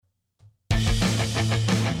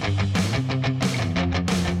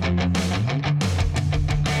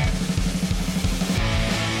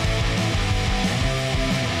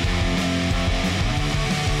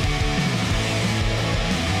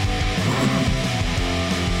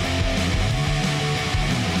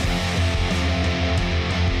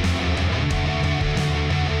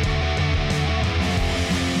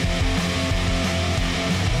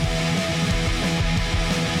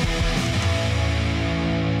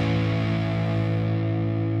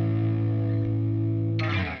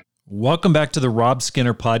Welcome back to the Rob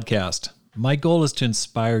Skinner Podcast. My goal is to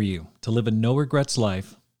inspire you to live a no-regrets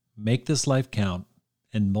life, make this life count,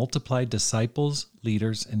 and multiply disciples,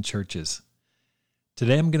 leaders, and churches.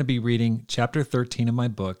 Today I'm going to be reading Chapter 13 of my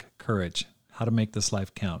book, Courage, How to Make This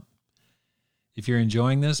Life Count. If you're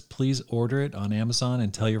enjoying this, please order it on Amazon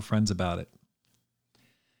and tell your friends about it.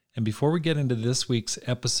 And before we get into this week's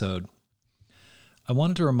episode, I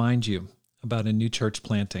wanted to remind you about a new church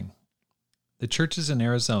planting. The churches in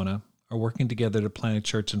Arizona are working together to plant a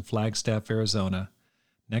church in Flagstaff, Arizona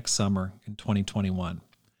next summer in 2021.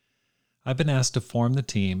 I've been asked to form the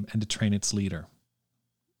team and to train its leader.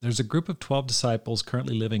 There's a group of 12 disciples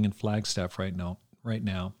currently living in Flagstaff right now,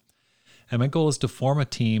 and my goal is to form a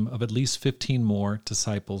team of at least 15 more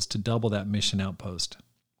disciples to double that mission outpost.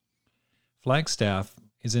 Flagstaff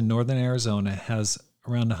is in northern Arizona, has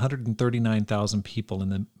around 139,000 people in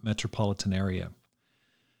the metropolitan area.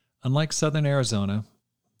 Unlike southern Arizona,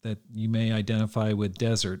 that you may identify with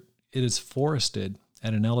desert, it is forested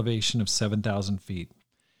at an elevation of 7,000 feet.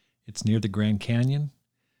 It's near the Grand Canyon,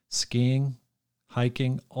 skiing,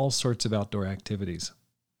 hiking, all sorts of outdoor activities.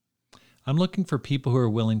 I'm looking for people who are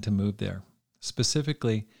willing to move there,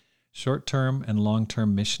 specifically short-term and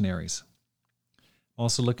long-term missionaries. I'm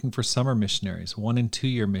also looking for summer missionaries, 1- and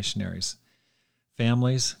 2-year missionaries,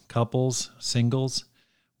 families, couples, singles,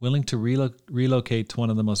 willing to relocate to one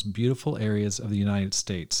of the most beautiful areas of the United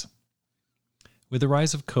States. With the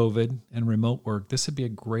rise of COVID and remote work, this would be a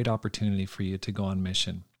great opportunity for you to go on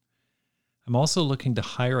mission. I'm also looking to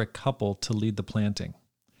hire a couple to lead the planting.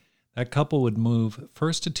 That couple would move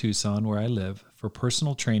first to Tucson, where I live, for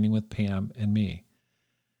personal training with Pam and me.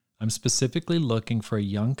 I'm specifically looking for a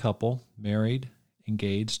young couple, married,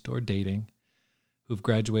 engaged, or dating, who've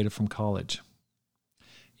graduated from college.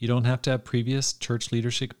 You don't have to have previous church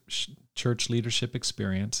leadership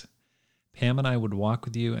experience. Pam and I would walk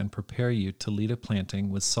with you and prepare you to lead a planting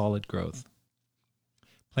with solid growth.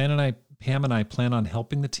 Pam and I plan on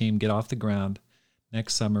helping the team get off the ground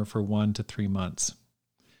next summer for 1 to 3 months.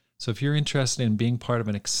 So if you're interested in being part of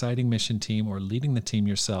an exciting mission team or leading the team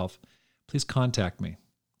yourself, please contact me.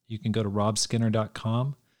 You can go to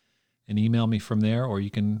robskinner.com and email me from there, or you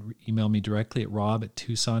can email me directly at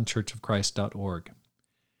rob@tucsonchurchofchrist.org.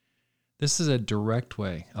 This is a direct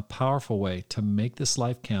way, a powerful way to make this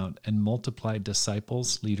life count and multiply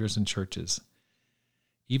disciples, leaders, and churches.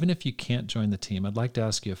 Even if you can't join the team, I'd like to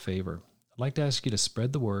ask you a favor. I'd like to ask you to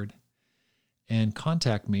spread the word and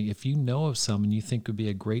contact me if you know of someone you think would be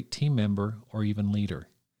a great team member or even leader.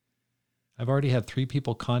 I've already had 3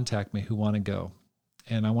 people contact me who want to go,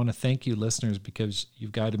 and I want to thank you, listeners, because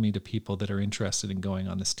you've guided me to people that are interested in going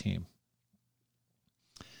on this team.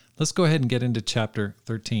 Let's go ahead and get into Chapter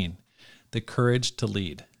 13. The courage to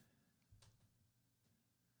lead.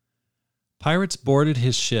 Pirates boarded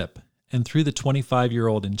his ship and threw the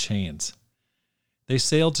 25-year-old in chains. They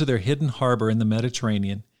sailed to their hidden harbor in the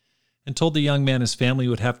Mediterranean and told the young man his family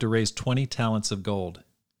would have to raise 20 talents of gold.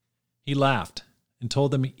 He laughed and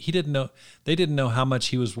told them they didn't know how much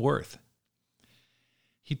he was worth.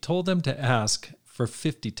 He told them to ask for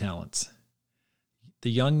 50 talents.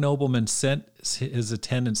 The young nobleman sent his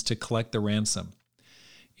attendants to collect the ransom.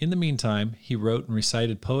 In the meantime, he wrote and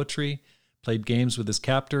recited poetry, played games with his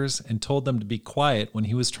captors, and told them to be quiet when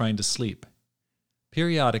he was trying to sleep.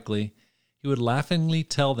 Periodically, he would laughingly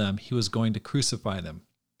tell them he was going to crucify them.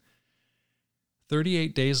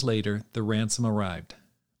 38 days later, the ransom arrived.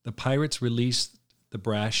 The pirates released the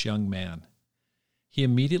brash young man. He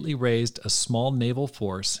immediately raised a small naval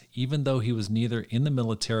force, even though he was neither in the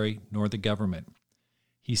military nor the government.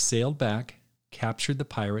 He sailed back, captured the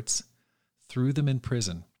pirates, threw them in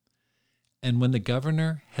prison. And when the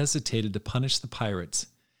governor hesitated to punish the pirates,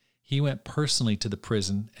 he went personally to the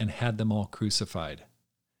prison and had them all crucified.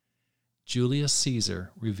 Julius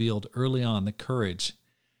Caesar revealed early on the courage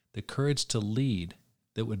to lead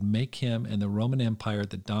that would make him and the Roman Empire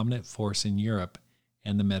the dominant force in Europe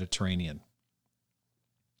and the Mediterranean.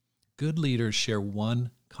 Good leaders share one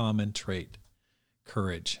common trait: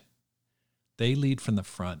 courage. They lead from the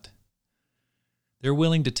front. They're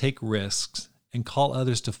willing to take risks and call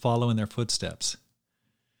others to follow in their footsteps.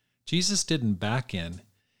 Jesus didn't back in.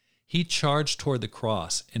 He charged toward the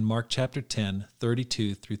cross in Mark chapter 10,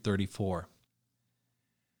 32 through 34.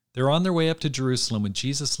 They're on their way up to Jerusalem with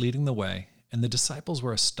Jesus leading the way, and the disciples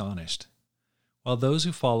were astonished, while those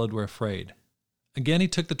who followed were afraid. Again, he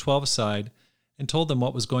took the 12 aside and told them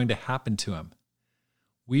what was going to happen to him.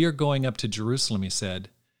 "We are going up to Jerusalem," he said,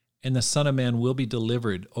 "and the Son of Man will be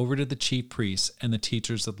delivered over to the chief priests and the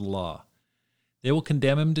teachers of the law. They will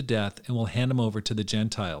condemn him to death and will hand him over to the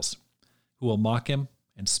Gentiles, who will mock him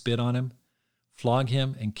and spit on him, flog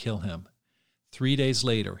him, and kill him. 3 days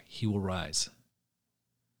later, he will rise.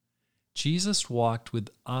 Jesus walked with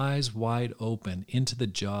eyes wide open into the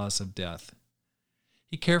jaws of death.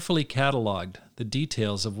 He carefully cataloged the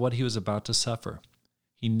details of what he was about to suffer.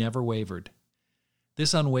 He never wavered.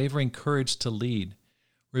 This unwavering courage to lead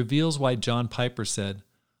reveals why John Piper said,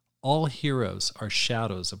 "All heroes are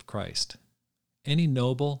shadows of Christ." Any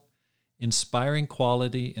noble, inspiring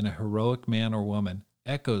quality in a heroic man or woman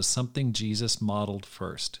echoes something Jesus modeled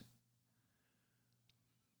first.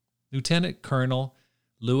 Lieutenant Colonel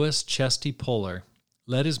Louis Chesty Puller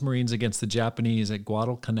led his Marines against the Japanese at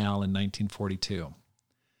Guadalcanal in 1942.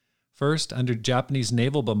 First, under Japanese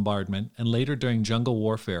naval bombardment and later during jungle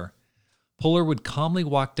warfare, Puller would calmly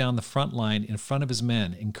walk down the front line in front of his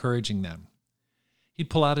men, encouraging them. He'd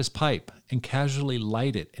pull out his pipe and casually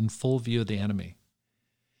light it in full view of the enemy.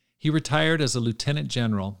 He retired as a lieutenant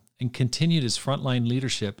general and continued his frontline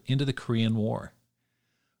leadership into the Korean War.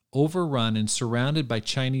 Overrun and surrounded by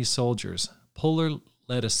Chinese soldiers, Puller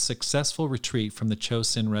led a successful retreat from the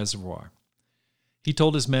Chosin Reservoir. He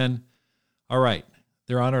told his men, "All right,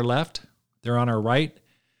 they're on our left, they're on our right,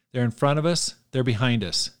 they're in front of us, they're behind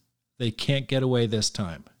us. They can't get away this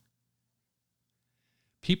time."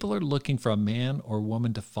 People are looking for a man or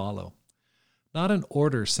woman to follow, not an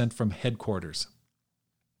order sent from headquarters.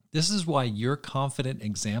 This is why your confident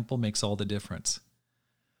example makes all the difference.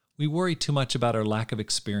 We worry too much about our lack of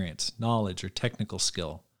experience, knowledge, or technical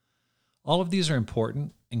skill. All of these are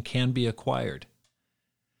important and can be acquired.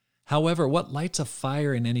 However, what lights a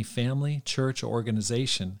fire in any family, church, or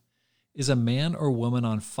organization is a man or woman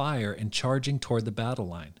on fire and charging toward the battle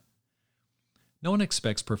line. No one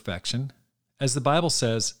expects perfection. As the Bible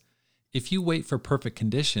says, if you wait for perfect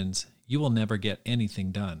conditions, you will never get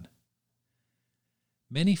anything done.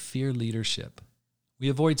 Many fear leadership. We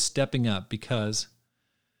avoid stepping up because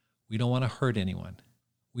we don't want to hurt anyone.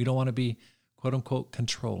 We don't want to be, quote unquote,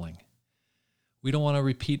 controlling. We don't want to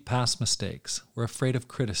repeat past mistakes. We're afraid of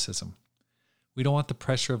criticism. We don't want the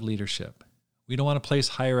pressure of leadership. We don't want to place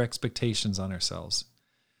higher expectations on ourselves.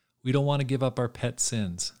 We don't want to give up our pet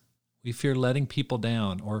sins. We fear letting people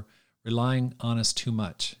down or relying on us too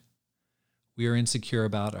much. We are insecure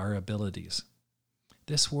about our abilities.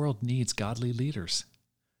 This world needs godly leaders.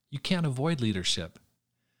 You can't avoid leadership.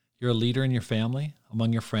 You're a leader in your family,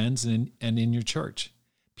 among your friends, and in your church.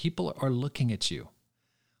 People are looking at you.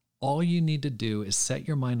 All you need to do is set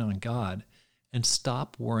your mind on God and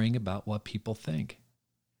stop worrying about what people think.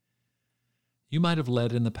 You might have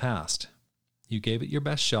led in the past. You gave it your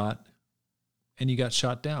best shot, and you got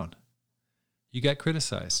shot down. You got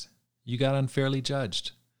criticized. You got unfairly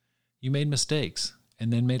judged. You made mistakes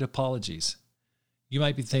and then made apologies. You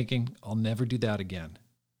might be thinking, "I'll never do that again."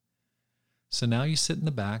 So now you sit in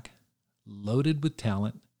the back, loaded with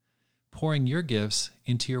talent, pouring your gifts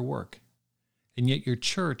into your work. And yet your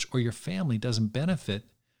church or your family doesn't benefit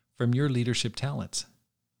from your leadership talents.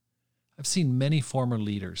 I've seen many former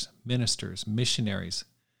leaders, ministers, missionaries,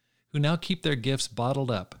 who now keep their gifts bottled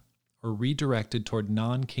up or redirected toward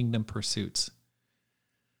non-kingdom pursuits.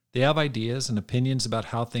 They have ideas and opinions about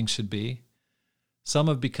how things should be. Some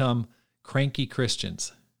have become cranky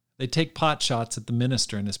Christians. They take pot shots at the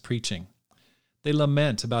minister and his preaching. They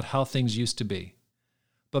lament about how things used to be.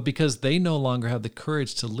 But because they no longer have the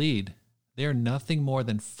courage to lead, they are nothing more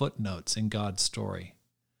than footnotes in God's story.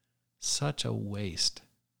 Such a waste.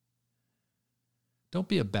 Don't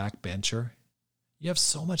be a backbencher. You have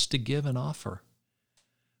so much to give and offer.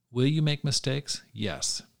 Will you make mistakes?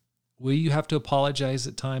 Yes. Will you have to apologize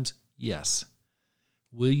at times? Yes.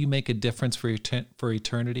 Will you make a difference for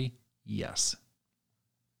eternity? Yes.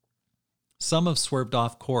 Some have swerved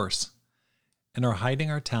off course and are hiding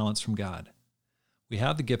our talents from God. We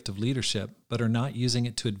have the gift of leadership, but are not using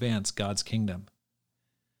it to advance God's kingdom.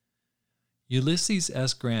 Ulysses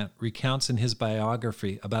S. Grant recounts in his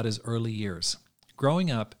biography about his early years. Growing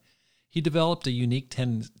up, he developed a unique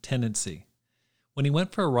tendency. When he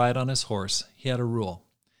went for a ride on his horse, he had a rule: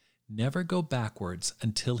 never go backwards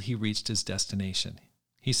until he reached his destination.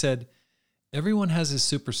 He said, "Everyone has his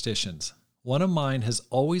superstitions. One of mine has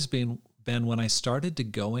always been when I started to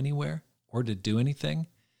go anywhere or to do anything,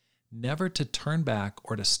 never to turn back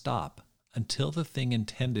or to stop until the thing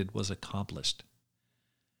intended was accomplished."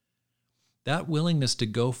 That willingness to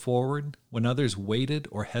go forward when others waited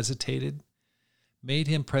or hesitated made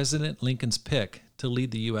him President Lincoln's pick to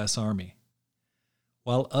lead the U.S. Army.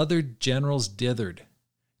 While other generals dithered,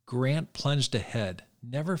 Grant plunged ahead,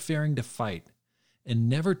 never fearing to fight, and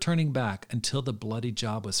never turning back until the bloody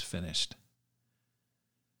job was finished.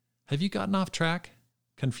 Have you gotten off track,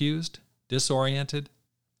 confused, disoriented?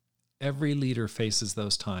 Every leader faces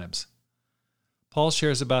those times. Paul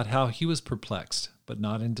shares about how he was perplexed, but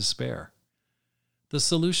not in despair. The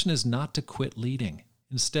solution is not to quit leading.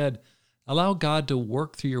 Instead, allow God to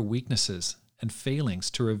work through your weaknesses and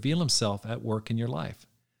failings to reveal himself at work in your life.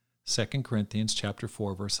 2 Corinthians chapter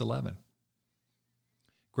 4, verse 11.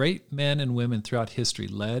 Great men and women throughout history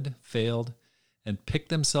led, failed, and picked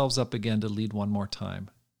themselves up again to lead one more time.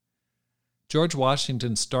 George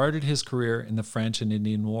Washington started his career in the French and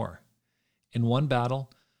Indian War. In one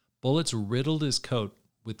battle, bullets riddled his coat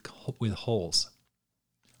with holes.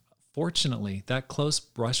 Fortunately, that close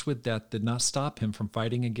brush with death did not stop him from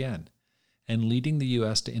fighting again and leading the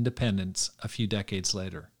U.S. to independence a few decades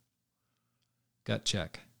later. Gut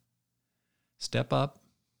check. Step up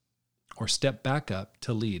or step back up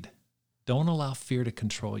to lead. Don't allow fear to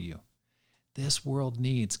control you. This world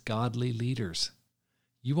needs godly leaders.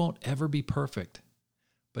 You won't ever be perfect,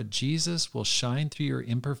 but Jesus will shine through your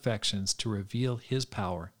imperfections to reveal his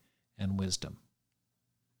power and wisdom.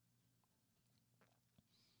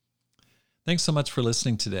 Thanks so much for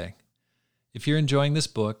listening today. If you're enjoying this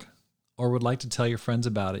book or would like to tell your friends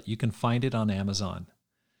about it, you can find it on Amazon.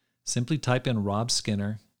 Simply type in Rob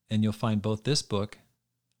Skinner and you'll find both this book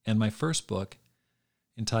and my first book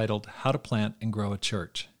entitled How to Plant and Grow a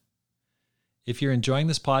Church. If you're enjoying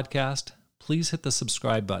this podcast, please hit the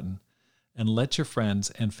subscribe button and let your friends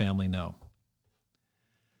and family know.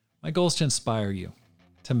 My goal is to inspire you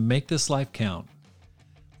to make this life count,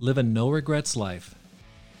 live a no regrets life,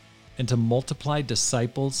 and to multiply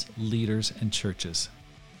disciples, leaders, and churches.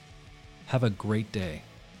 Have a great day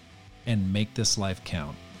and make this life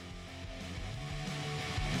count.